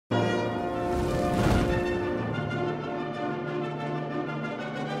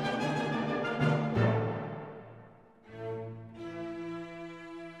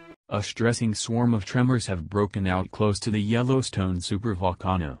A stressing swarm of tremors have broken out close to the Yellowstone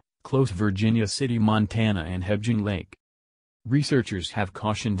supervolcano, close Virginia City, Montana and Hebgen Lake. Researchers have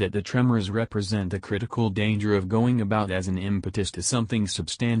cautioned that the tremors represent a critical danger of going about as an impetus to something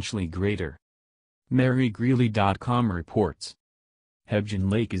substantially greater. MaryGreeley.com reports. Hebgen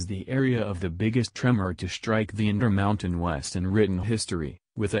Lake is the area of the biggest tremor to strike the Intermountain West in written history,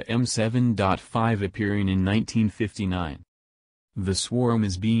 with a M7.5 appearing in 1959. The swarm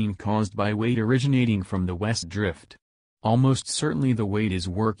is being caused by weight originating from the west drift. Almost certainly the weight is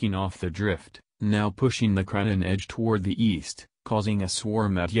working off the drift, now pushing the crown edge toward the east, causing a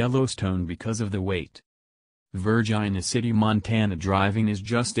swarm at Yellowstone because of the weight. Virginia City, Montana driving is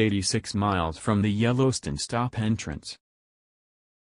just 86 miles from the Yellowstone stop entrance.